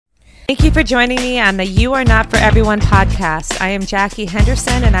Thank you for joining me on the You Are Not For Everyone podcast. I am Jackie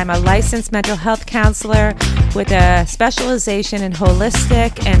Henderson, and I'm a licensed mental health counselor with a specialization in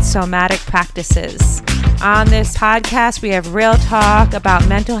holistic and somatic practices. On this podcast, we have real talk about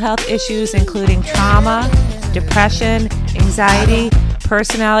mental health issues, including trauma, depression, anxiety,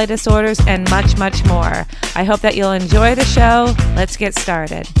 personality disorders, and much, much more. I hope that you'll enjoy the show. Let's get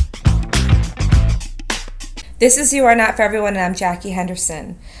started. This is You Are Not For Everyone, and I'm Jackie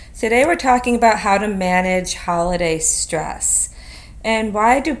Henderson. Today we're talking about how to manage holiday stress. And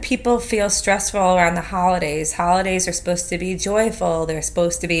why do people feel stressful around the holidays? Holidays are supposed to be joyful. They're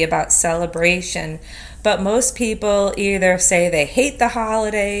supposed to be about celebration. But most people either say they hate the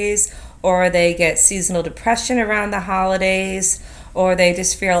holidays, or they get seasonal depression around the holidays, or they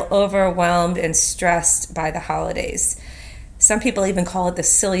just feel overwhelmed and stressed by the holidays. Some people even call it the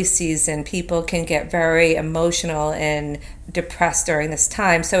silly season. People can get very emotional and depressed during this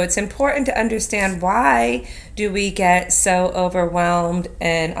time. So it's important to understand, why do we get so overwhelmed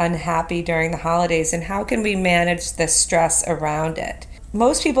and unhappy during the holidays, and how can we manage the stress around it?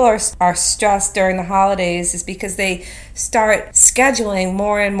 Most people are stressed during the holidays is because they start scheduling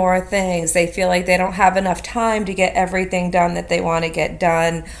more and more things. They feel like they don't have enough time to get everything done that they want to get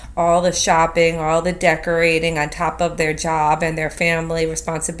done, all the shopping, all the decorating on top of their job and their family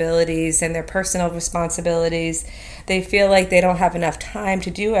responsibilities and their personal responsibilities. They feel like they don't have enough time to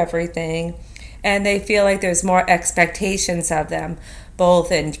do everything, and they feel like there's more expectations of them,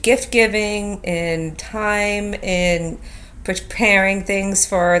 both in gift giving, in time, in preparing things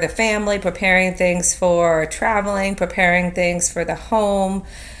for the family, preparing things for traveling, preparing things for the home.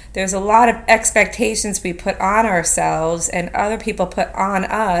 There's a lot of expectations we put on ourselves and other people put on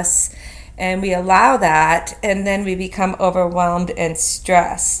us, and we allow that, and then we become overwhelmed and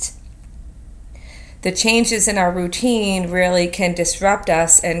stressed. The changes in our routine really can disrupt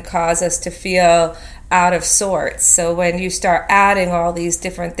us and cause us to feel out of sorts. So when you start adding all these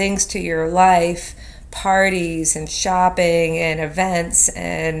different things to your life, parties and shopping and events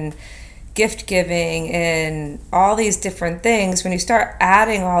and gift giving and all these different things, when you start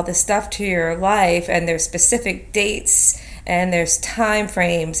adding all this stuff to your life, and there's specific dates and there's time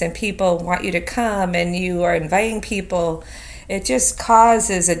frames and people want you to come and you are inviting people, it just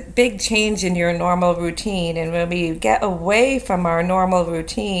causes a big change in your normal routine. And when we get away from our normal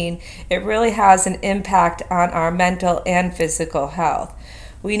routine, it really has an impact on our mental and physical health.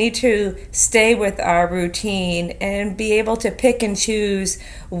 We need to stay with our routine and be able to pick and choose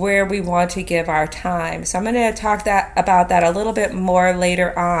where we want to give our time. So I'm going to talk about that a little bit more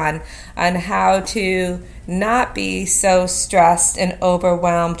later on how to not be so stressed and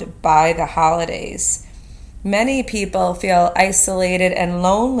overwhelmed by the holidays. Many people feel isolated and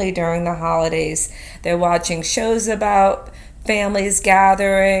lonely during the holidays. They're watching shows about families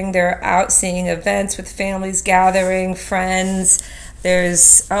gathering. They're out seeing events with families gathering, friends.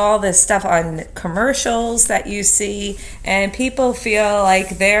 There's all this stuff on commercials that you see, and people feel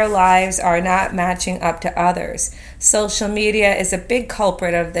like their lives are not matching up to others. Social media is a big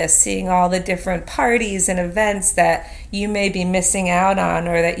culprit of this, seeing all the different parties and events that you may be missing out on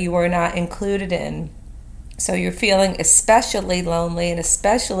or that you were not included in. So you're feeling especially lonely and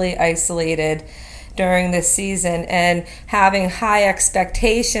especially isolated during this season, and having high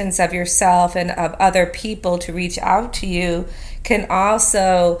expectations of yourself and of other people to reach out to you can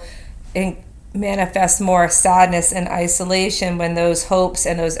also manifest more sadness and isolation when those hopes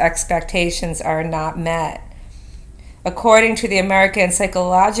and those expectations are not met. According to the American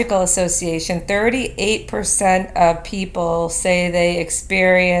Psychological Association, 38% of people say they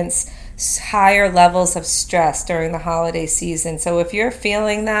experience higher levels of stress during the holiday season. So if you're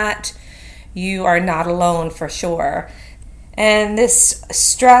feeling that, you are not alone for sure. And this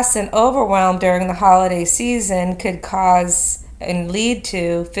stress and overwhelm during the holiday season could cause and lead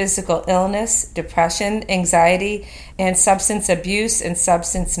to physical illness, depression, anxiety, and substance abuse and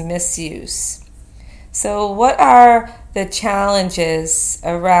substance misuse. So what are the challenges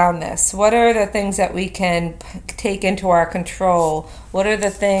around this? What are the things that we can take into our control? What are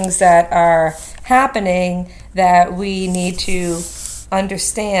the things that are happening that we need to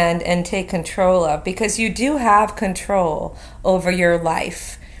understand and take control of? Because you do have control over your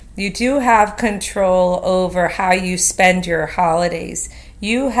life. You do have control over how you spend your holidays.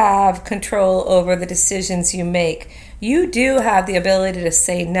 You have control over the decisions you make. You do have the ability to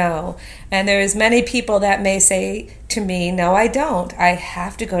say no. And there's many people that may say to me, no, I don't. I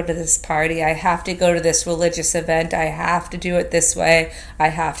have to go to this party. I have to go to this religious event. I have to do it this way. I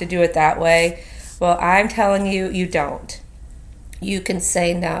have to do it that way. Well, I'm telling you, you don't. You can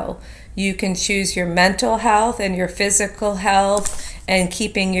say no. You can choose your mental health and your physical health and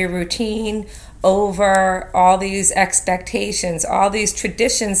keeping your routine over all these expectations, all these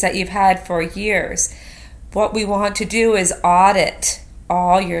traditions that you've had for years. What we want to do is audit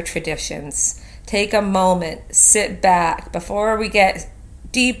all your traditions. Take a moment, sit back before we get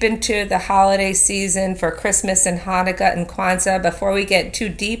deep into the holiday season for Christmas and Hanukkah and Kwanzaa. Before we get too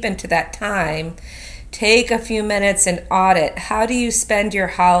deep into that time, take a few minutes and audit. How do you spend your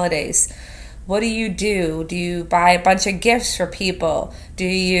holidays? What do you do? Do you buy a bunch of gifts for people? Do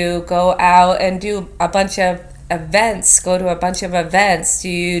you go out and do a bunch of events, go to a bunch of events? Do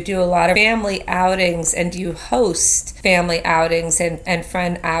you do a lot of family outings, and do you host family outings and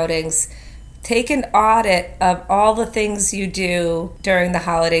friend outings? Take an audit of all the things you do during the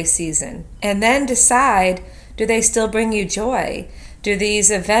holiday season, and then decide, do they still bring you joy? Do these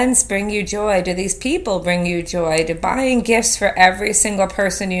events bring you joy? Do these people bring you joy? Do buying gifts for every single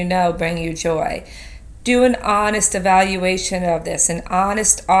person you know bring you joy? Do an honest evaluation of this, an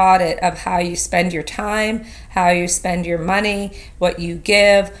honest audit of how you spend your time, how you spend your money, what you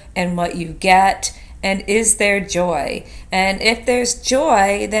give, and what you get. And is there joy? And if there's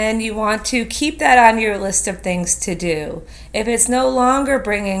joy, then you want to keep that on your list of things to do. If it's no longer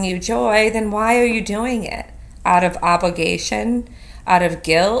bringing you joy, then why are you doing it? Out of obligation? Out of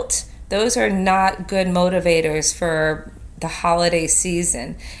guilt? Those are not good motivators for the holiday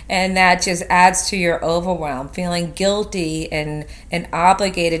season, and that just adds to your overwhelm. Feeling guilty and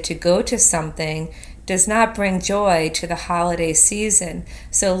obligated to go to something does not bring joy to the holiday season.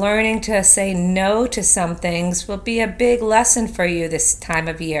 So learning to say no to some things will be a big lesson for you this time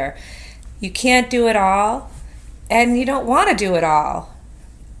of year. You can't do it all, and you don't want to do it all.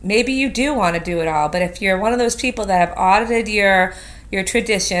 Maybe you do want to do it all, but if you're one of those people that have audited your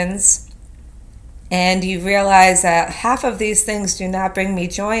traditions and you realize that half of these things do not bring me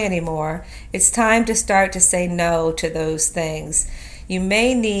joy anymore, it's time to start to say no to those things. You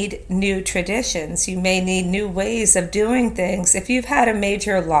may need new traditions. You may need new ways of doing things. If you've had a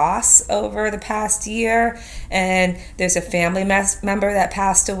major loss over the past year and there's a family member that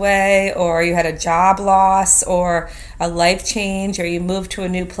passed away, or you had a job loss or a life change, or you moved to a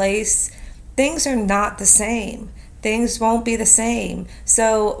new place, things are not the same. Things won't be the same.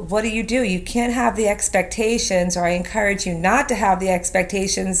 So what do? You can't have the expectations, or I encourage you not to have the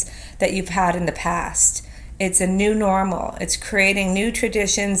expectations that you've had in the past. It's a new normal. It's creating new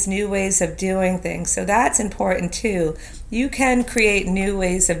traditions, new ways of doing things. So that's important too. You can create new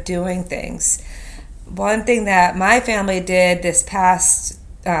ways of doing things. One thing that my family did this past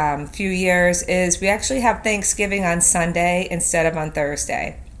few years is we actually have Thanksgiving on Sunday instead of on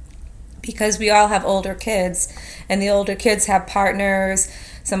Thursday, because we all have older kids, and the older kids have partners.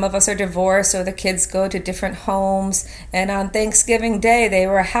 Some of us are divorced, so the kids go to different homes. And on Thanksgiving Day, they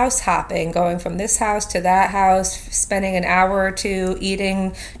were house hopping, going from this house to that house, spending an hour or two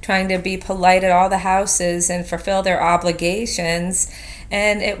eating, trying to be polite at all the houses and fulfill their obligations.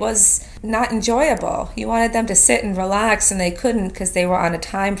 And it was not enjoyable. You wanted them to sit and relax, and they couldn't because they were on a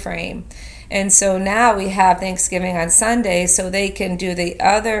time frame. And so now we have Thanksgiving on Sunday, so they can do the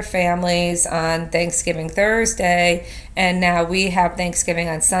other families on Thanksgiving Thursday, and now we have Thanksgiving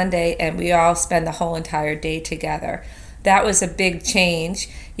on Sunday, and we all spend the whole entire day together. That was a big change.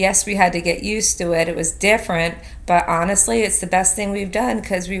 Yes, we had to get used to it. It was different, but honestly, it's the best thing we've done,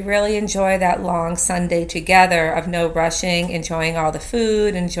 because we really enjoy that long Sunday together of no rushing, enjoying all the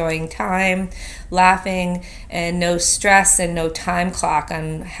food, enjoying time, laughing, and no stress and no time clock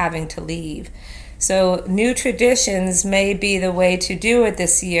on having to leave. So new traditions may be the way to do it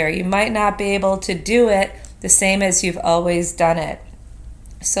this year. You might not be able to do it the same as you've always done it.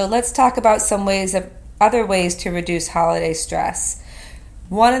 So let's talk about some other ways to reduce holiday stress.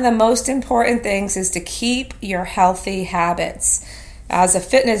 One of the most important things is to keep your healthy habits. As a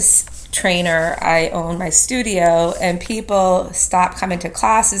fitness trainer, I own my studio, and people stop coming to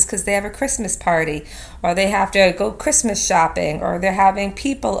classes because they have a Christmas party, or they have to go Christmas shopping, or they're having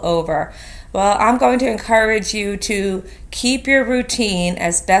people over. Well, I'm going to encourage you to keep your routine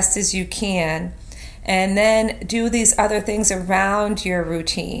as best as you can, and then do these other things around your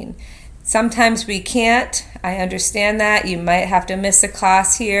routine. Sometimes we can't. I understand that. You might have to miss a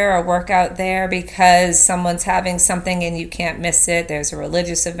class here or work out there because someone's having something and you can't miss it. There's a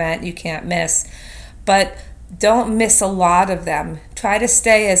religious event you can't miss. But don't miss a lot of them. Try to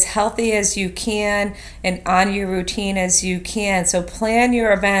stay as healthy as you can and on your routine as you can. So plan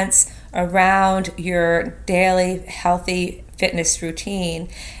your events around your daily healthy fitness routine.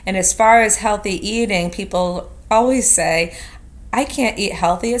 And as far as healthy eating, people always say, I can't eat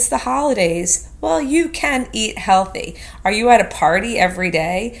healthy, it's the holidays. Well, you can eat healthy. Are you at a party every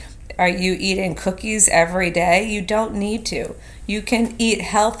day? Are you eating cookies every day? You don't need to. You can eat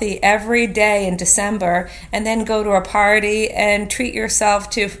healthy every day in December and then go to a party and treat yourself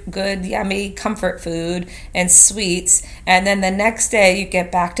to good, yummy comfort food and sweets. And then the next day you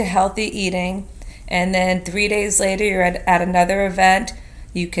get back to healthy eating. And then 3 days later you're at another event.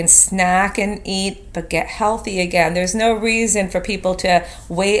 You can snack and eat, but get healthy again. There's no reason for people to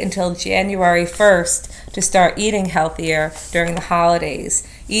wait until January 1st to start eating healthier during the holidays.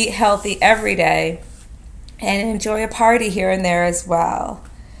 Eat healthy every day and enjoy a party here and there as well.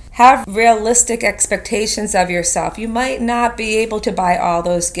 Have realistic expectations of yourself. You might not be able to buy all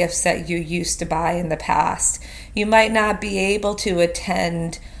those gifts that you used to buy in the past. You might not be able to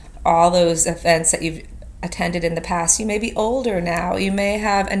attend all those events that you've attended in the past. You may be older now. You may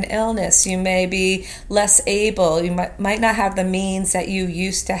have an illness. You may be less able. You might not have the means that you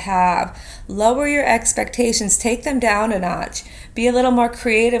used to have. Lower your expectations. Take them down a notch. Be a little more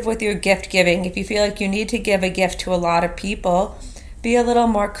creative with your gift giving. If you feel like you need to give a gift to a lot of people, be a little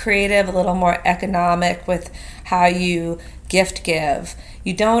more creative, a little more economic with how you gift give.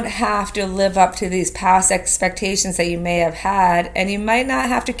 You don't have to live up to these past expectations that you may have had, and you might not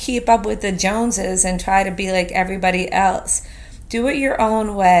have to keep up with the Joneses and try to be like everybody else. Do it your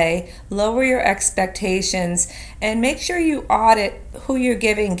own way, lower your expectations, and make sure you audit who you're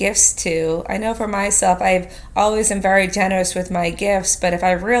giving gifts to. I know for myself, I've always been very generous with my gifts, but if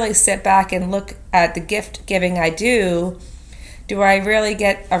I really sit back and look at the gift giving I do I really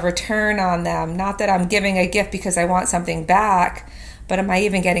get a return on them? Not that I'm giving a gift because I want something back, but am I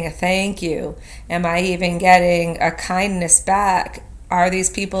even getting a thank you? Am I even getting a kindness back? Are these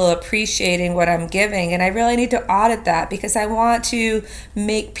people appreciating what I'm giving? And I really need to audit that because I want to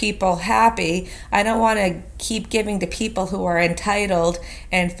make people happy. I don't want to keep giving to people who are entitled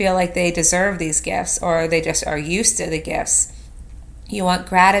and feel like they deserve these gifts or they just are used to the gifts. You want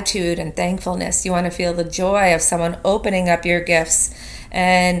gratitude and thankfulness. You want to feel the joy of someone opening up your gifts.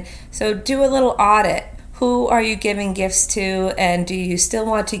 And so do a little audit. Who are you giving gifts to, and do you still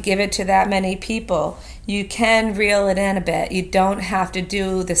want to give it to that many people? You can reel it in a bit. You don't have to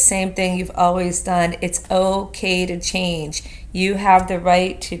do the same thing you've always done. It's okay to change. You have the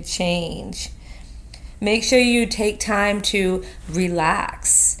right to change. Make sure you take time to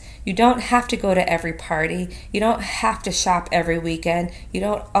relax. You don't have to go to every party. You don't have to shop every weekend. You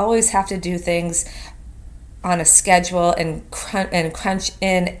don't always have to do things on a schedule and crunch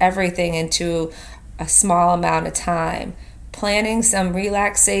in everything into a small amount of time. Planning some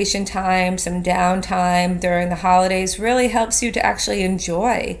relaxation time, some downtime during the holidays really helps you to actually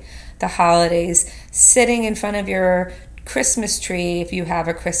enjoy the holidays. Sitting in front of your Christmas tree if you have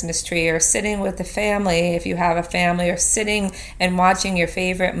a Christmas tree, or sitting with the family if you have a family, or sitting and watching your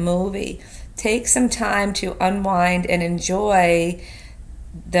favorite movie. Take some time to unwind and enjoy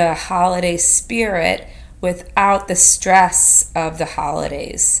the holiday spirit without the stress of the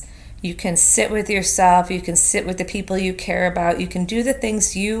holidays. You can sit with yourself, you can sit with the people you care about, you can do the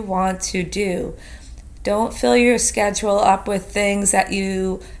things you want to do. Don't fill your schedule up with things that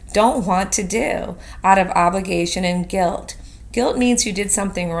you don't want to do out of obligation and guilt. Guilt means you did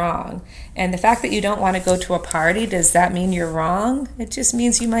something wrong. And the fact that you don't want to go to a party, does that mean you're wrong? It just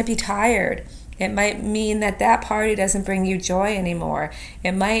means you might be tired. It might mean that that party doesn't bring you joy anymore.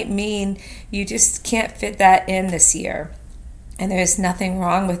 It might mean you just can't fit that in this year. And there's nothing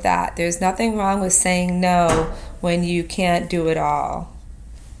wrong with that. There's nothing wrong with saying no when you can't do it all.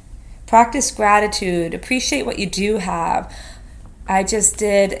 Practice gratitude. Appreciate what you do have. I just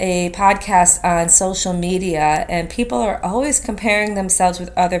did a podcast on social media, and people are always comparing themselves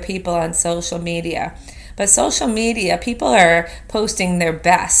with other people on social media. But social media, people are posting their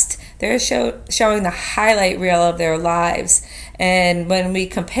best. They're showing the highlight reel of their lives. And when we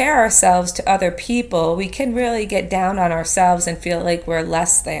compare ourselves to other people, we can really get down on ourselves and feel like we're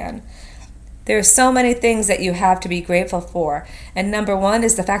less than. There's so many things that you have to be grateful for. And number one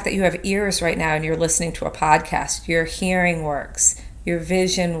is the fact that you have ears right now and you're listening to a podcast. Your hearing works. Your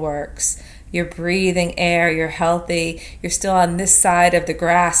vision works. You're breathing air. You're healthy. You're still on this side of the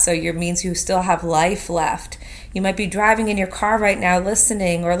grass, so it means you still have life left. You might be driving in your car right now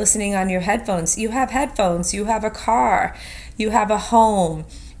listening, or listening on your headphones. You have headphones. You have a car. You have a home.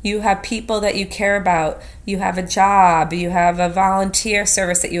 You have people that you care about. You have a job. You have a volunteer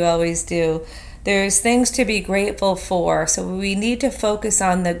service that you always do. There's things to be grateful for. So we need to focus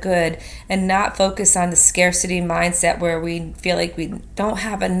on the good and not focus on the scarcity mindset where we feel like we don't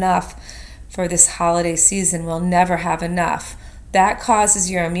have enough for this holiday season. We'll never have enough. That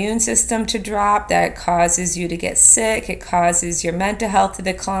causes your immune system to drop. That causes you to get sick. It causes your mental health to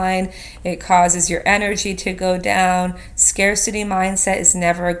decline. It causes your energy to go down. Scarcity mindset is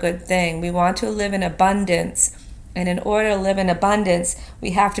never a good thing. We want to live in abundance. And in order to live in abundance,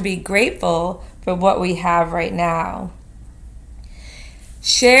 we have to be grateful for what we have right now.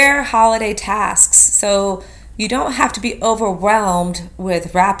 Share holiday tasks. So you don't have to be overwhelmed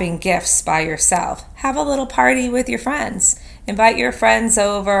with wrapping gifts by yourself. Have a little party with your friends. Invite your friends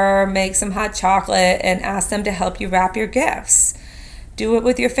over, make some hot chocolate, and ask them to help you wrap your gifts. Do it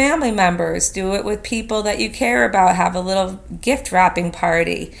with your family members. Do it with people that you care about. Have a little gift wrapping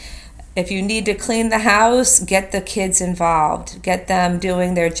party. If you need to clean the house, get the kids involved. Get them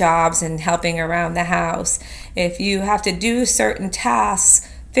doing their jobs and helping around the house. If you have to do certain tasks,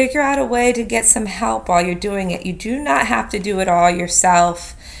 figure out a way to get some help while you're doing it. You do not have to do it all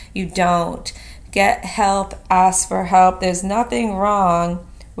yourself. You don't. Get help, ask for help. There's nothing wrong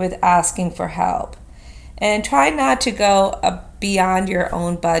with asking for help. And try not to go beyond your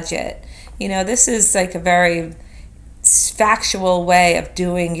own budget. This is like a very factual way of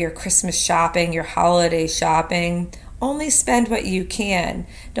doing your Christmas shopping, your holiday shopping. Only spend what you can.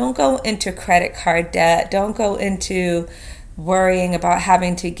 Don't go into credit card debt. Don't go into worrying about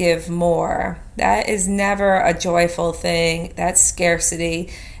having to give more. That is never a joyful thing. That's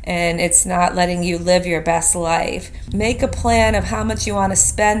scarcity, and it's not letting you live your best life. Make a plan of how much you want to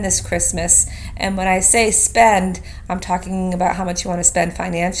spend this Christmas. And when I say spend, I'm talking about how much you want to spend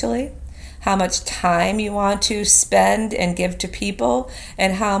financially, how much time you want to spend and give to people,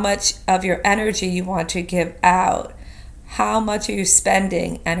 and how much of your energy you want to give out. How much are you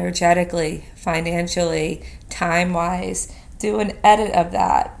spending energetically, financially, time-wise? Do an edit of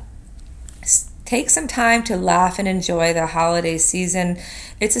that. Take some time to laugh and enjoy the holiday season.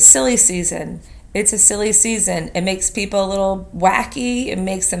 It's a silly season. It's a silly season. It makes people a little wacky. It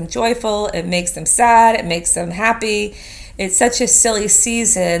makes them joyful. It makes them sad. It makes them happy. It's such a silly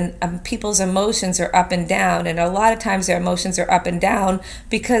season. People's emotions are up and down, and a lot of times their emotions are up and down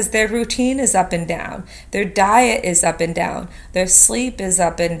because their routine is up and down. Their diet is up and down. Their sleep is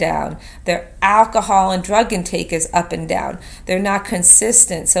up and down. Their alcohol and drug intake is up and down. They're not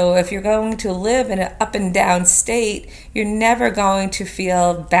consistent. So if you're going to live in an up and down state, you're never going to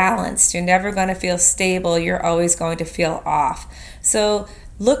feel balanced. You're never going to feel stable. You're always going to feel off. So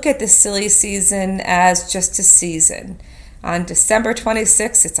look at the silly season as just a season. On December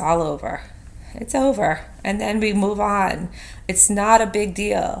 26th, it's all over. It's over. And then we move on. It's not a big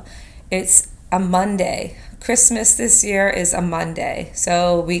deal. It's a Monday. Christmas this year is a Monday.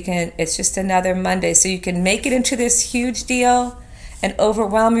 So it's just another Monday. So you can make it into this huge deal and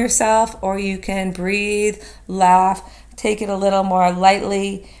overwhelm yourself, or you can breathe, laugh, take it a little more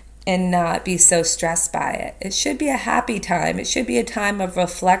lightly, and not be so stressed by it. It should be a happy time. It should be a time of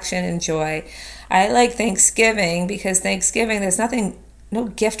reflection and joy. I like Thanksgiving because Thanksgiving, there's no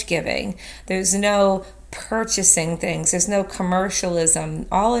gift giving. There's no purchasing things. There's no commercialism.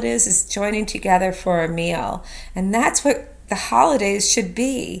 All it is joining together for a meal. And that's what the holidays should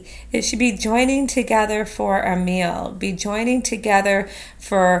be. It should be joining together for a meal. Be joining together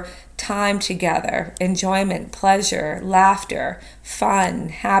for time together, enjoyment, pleasure, laughter, fun,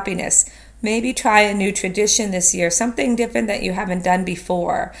 happiness. Maybe try a new tradition this year, something different that you haven't done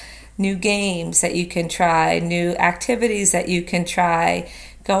before. New games that you can try, new activities that you can try.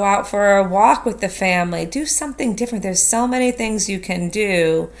 Go out for a walk with the family. Do something different. There's so many things you can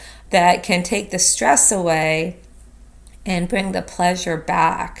do that can take the stress away and bring the pleasure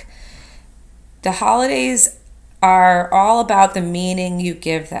back. The holidays are all about the meaning you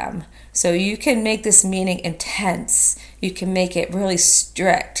give them. So you can make this meaning intense. You can make it really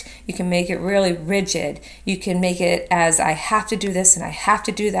strict. You can make it really rigid. You can make it as I have to do this and I have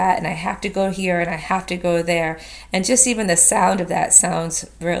to do that and I have to go here and I have to go there. And just even the sound of that sounds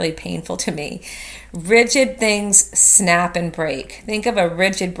really painful to me. Rigid things snap and break. Think of a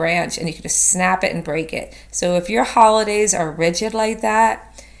rigid branch and you can just snap it and break it. So if your holidays are rigid like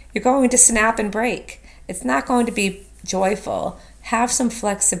that, you're going to snap and break. It's not going to be joyful. Have some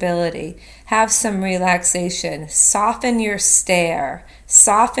flexibility. Have some relaxation. Soften your stare.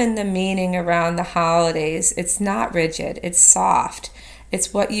 Soften the meaning around the holidays. It's not rigid. It's soft.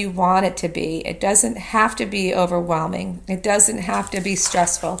 It's what you want it to be. It doesn't have to be overwhelming. It doesn't have to be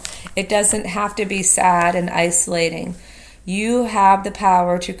stressful. It doesn't have to be sad and isolating. You have the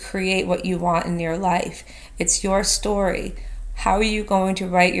power to create what you want in your life. It's your story. How are you going to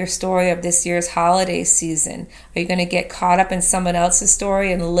write your story of this year's holiday season? Are you going to get caught up in someone else's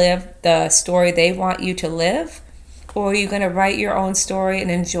story and live the story they want you to live? Or are you going to write your own story and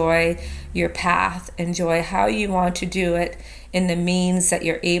enjoy your path, enjoy how you want to do it in the means that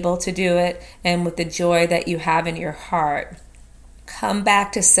you're able to do it and with the joy that you have in your heart? Come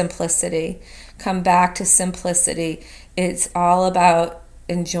back to simplicity. Come back to simplicity. It's all about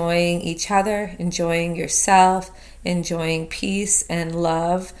enjoying each other, enjoying yourself, enjoying peace and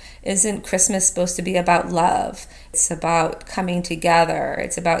love. Isn't Christmas supposed to be about love? It's about coming together.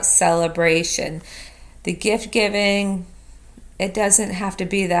 It's about celebration. The gift giving, it doesn't have to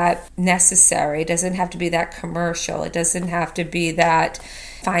be that necessary. It doesn't have to be that commercial. It doesn't have to be that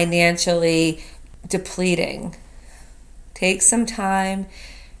financially depleting. Take some time,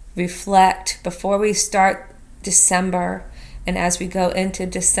 reflect before we start December, and as we go into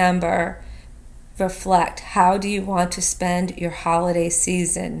December, reflect. How do you want to spend your holiday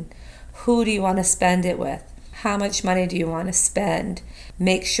season? Who do you want to spend it with? How much money do you want to spend?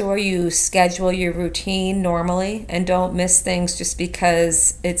 Make sure you schedule your routine normally and don't miss things just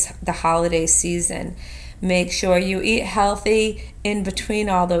because it's the holiday season. Make sure you eat healthy in between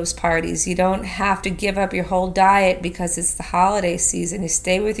all those parties. You don't have to give up your whole diet because it's the holiday season. You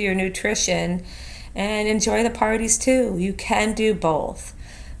stay with your nutrition and enjoy the parties too. You can do both.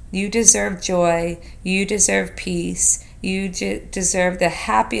 You deserve joy. You deserve peace. You deserve the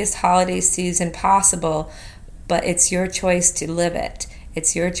happiest holiday season possible, but it's your choice to live it.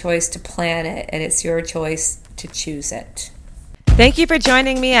 It's your choice to plan it, and it's your choice to choose it. Thank you for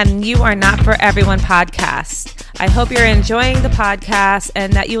joining me on You Are Not For Everyone podcast. I hope you're enjoying the podcast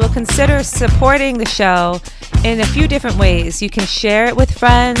and that you will consider supporting the show in a few different ways. You can share it with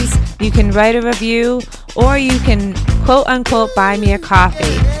friends, you can write a review, or you can quote unquote buy me a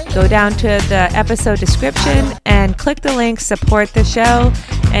coffee. Go down to the episode description and click the link support the show,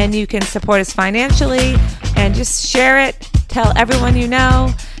 and you can support us financially and just share it. Tell everyone you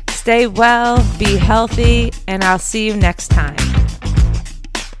know. Stay well, be healthy, and I'll see you next time.